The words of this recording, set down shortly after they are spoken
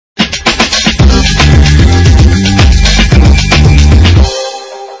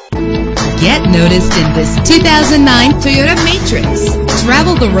noticed in this 2009 Toyota Matrix.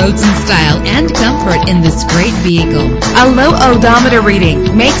 Travel the roads in style and comfort in this great vehicle. A low odometer reading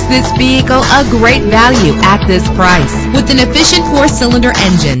makes this vehicle a great value at this price. With an efficient 4-cylinder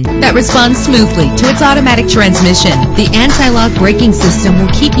engine that responds smoothly to its automatic transmission, the anti-lock braking system will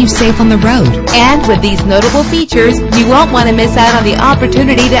keep you safe on the road. And with these notable features, you won't want to miss out on the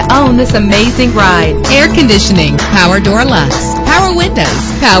opportunity to own this amazing ride. Air conditioning, power door locks, power windows,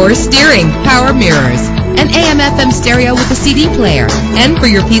 power steering, power mirrors, an AM/FM stereo with a CD player. And for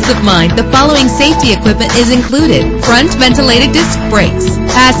your peace of mind, the following safety equipment is included: front ventilated disc brakes,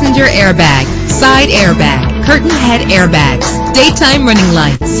 passenger airbag, side airbag, curtain head airbags, daytime running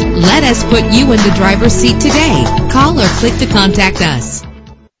lights. Let us put you in the driver's seat today. Call or click to contact us.